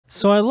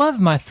So I love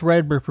my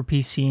Threadripper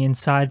PC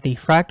inside the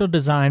Fractal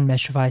Design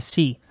Meshify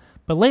C,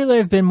 but lately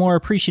I've been more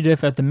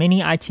appreciative of the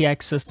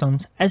Mini-ITX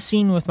systems as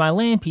seen with my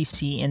LAN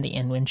PC in the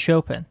Inwind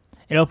Chopin.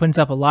 It opens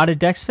up a lot of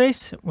deck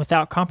space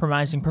without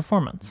compromising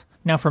performance.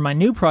 Now for my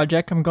new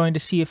project, I'm going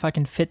to see if I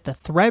can fit the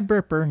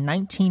Threadripper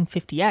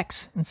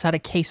 1950X inside a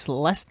case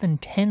less than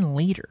 10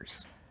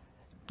 liters.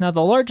 Now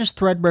the largest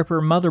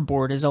Threadripper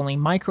motherboard is only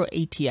micro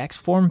ATX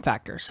form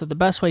factor, so the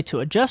best way to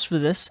adjust for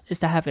this is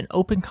to have an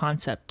open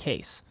concept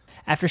case.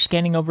 After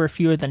scanning over a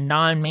few of the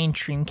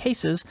non-mainstream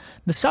cases,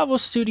 the Salvo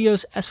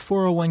Studios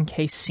S401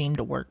 case seemed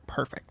to work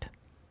perfect.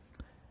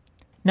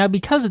 Now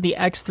because of the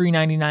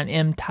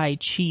X399M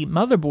Taichi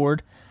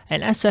motherboard,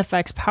 an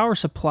SFX power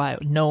supply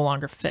would no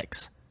longer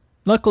fix.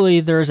 Luckily,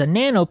 there is a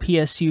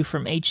NanoPSU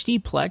from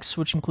HDPlex,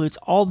 which includes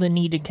all the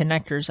needed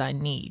connectors I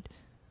need.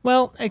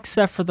 Well,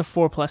 except for the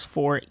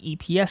 4+4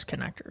 EPS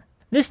connector.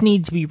 This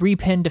needs to be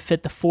repinned to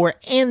fit the 4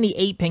 and the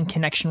 8-pin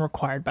connection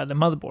required by the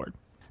motherboard.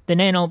 The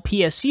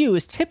NanoPSU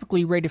is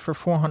typically rated for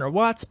 400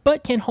 watts,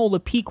 but can hold a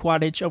peak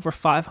wattage over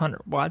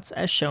 500 watts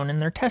as shown in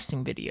their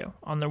testing video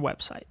on their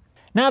website.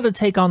 Now to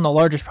take on the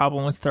largest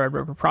problem with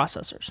Threadripper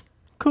processors,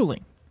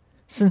 cooling.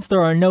 Since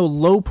there are no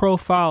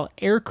low-profile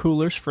air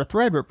coolers for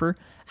Threadripper,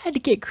 I had to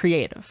get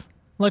creative.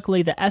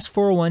 Luckily, the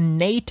S401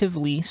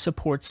 natively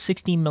supports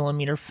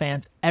 60mm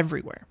fans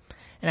everywhere,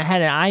 and I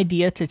had an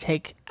idea to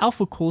take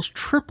Alphacool's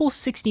triple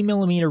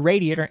 60mm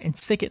radiator and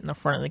stick it in the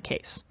front of the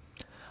case.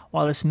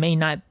 While this may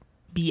not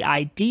be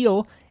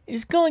ideal, it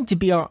is going to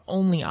be our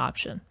only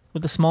option.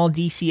 With a small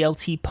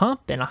DC-LT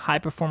pump and a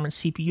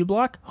high-performance CPU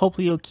block,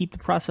 hopefully it'll keep the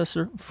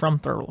processor from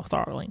thermal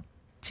throttling.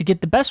 To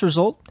get the best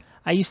result,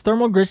 I used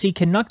Thermal Grizzly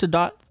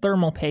Conductidot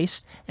thermal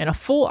paste and a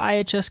full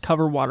IHS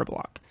cover water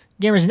block.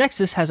 Gamers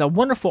Nexus has a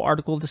wonderful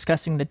article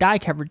discussing the die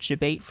coverage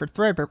debate for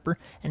Threadripper,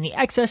 and the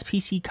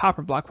XSPC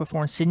copper block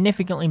performed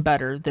significantly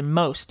better than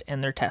most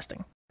in their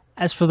testing.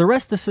 As for the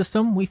rest of the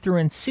system, we threw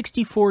in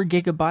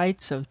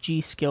 64GB of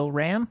G.Skill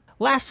RAM.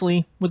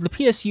 Lastly, with the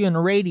PSU and the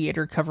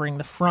radiator covering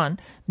the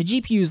front, the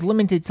GPU is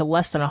limited to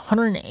less than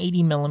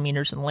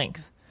 180mm in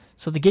length,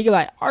 so the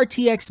Gigabyte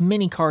RTX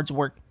mini cards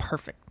worked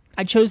perfect.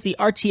 I chose the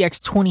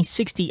RTX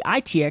 2060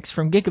 ITX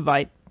from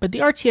Gigabyte, but the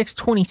RTX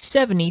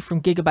 2070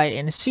 from Gigabyte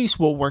and ASUS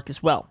will work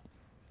as well.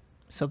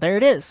 So there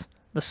it is,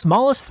 the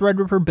smallest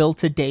Threadripper build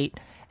to date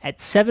at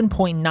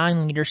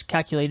 7.9 liters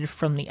calculated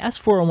from the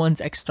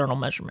S401's external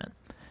measurement.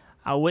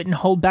 I wouldn't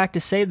hold back to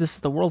say this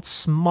is the world's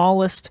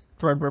smallest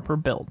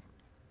Threadripper build.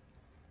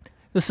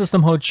 The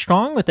system holds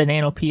strong with the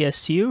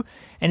NanoPSU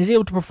and is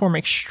able to perform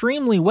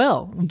extremely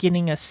well,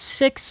 getting a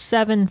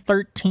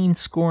 6.713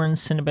 score in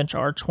Cinebench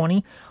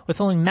R20 with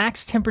only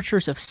max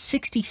temperatures of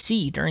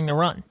 60°C during the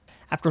run.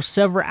 After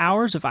several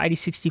hours of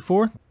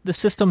ID64, the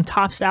system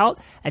tops out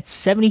at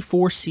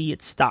 74°C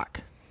at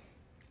stock.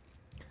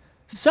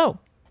 So,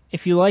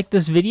 if you like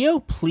this video,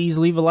 please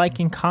leave a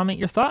like and comment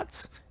your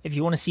thoughts. If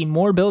you want to see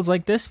more builds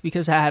like this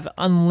because I have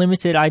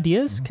unlimited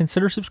ideas,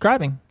 consider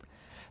subscribing.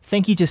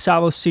 Thank you to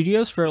Salvo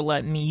Studios for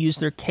letting me use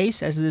their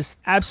case, as it is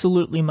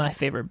absolutely my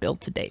favorite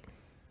build to date.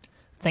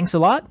 Thanks a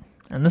lot,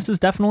 and this is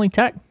definitely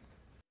tech.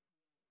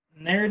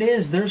 And there it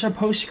is, there's our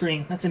post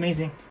screen. That's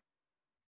amazing.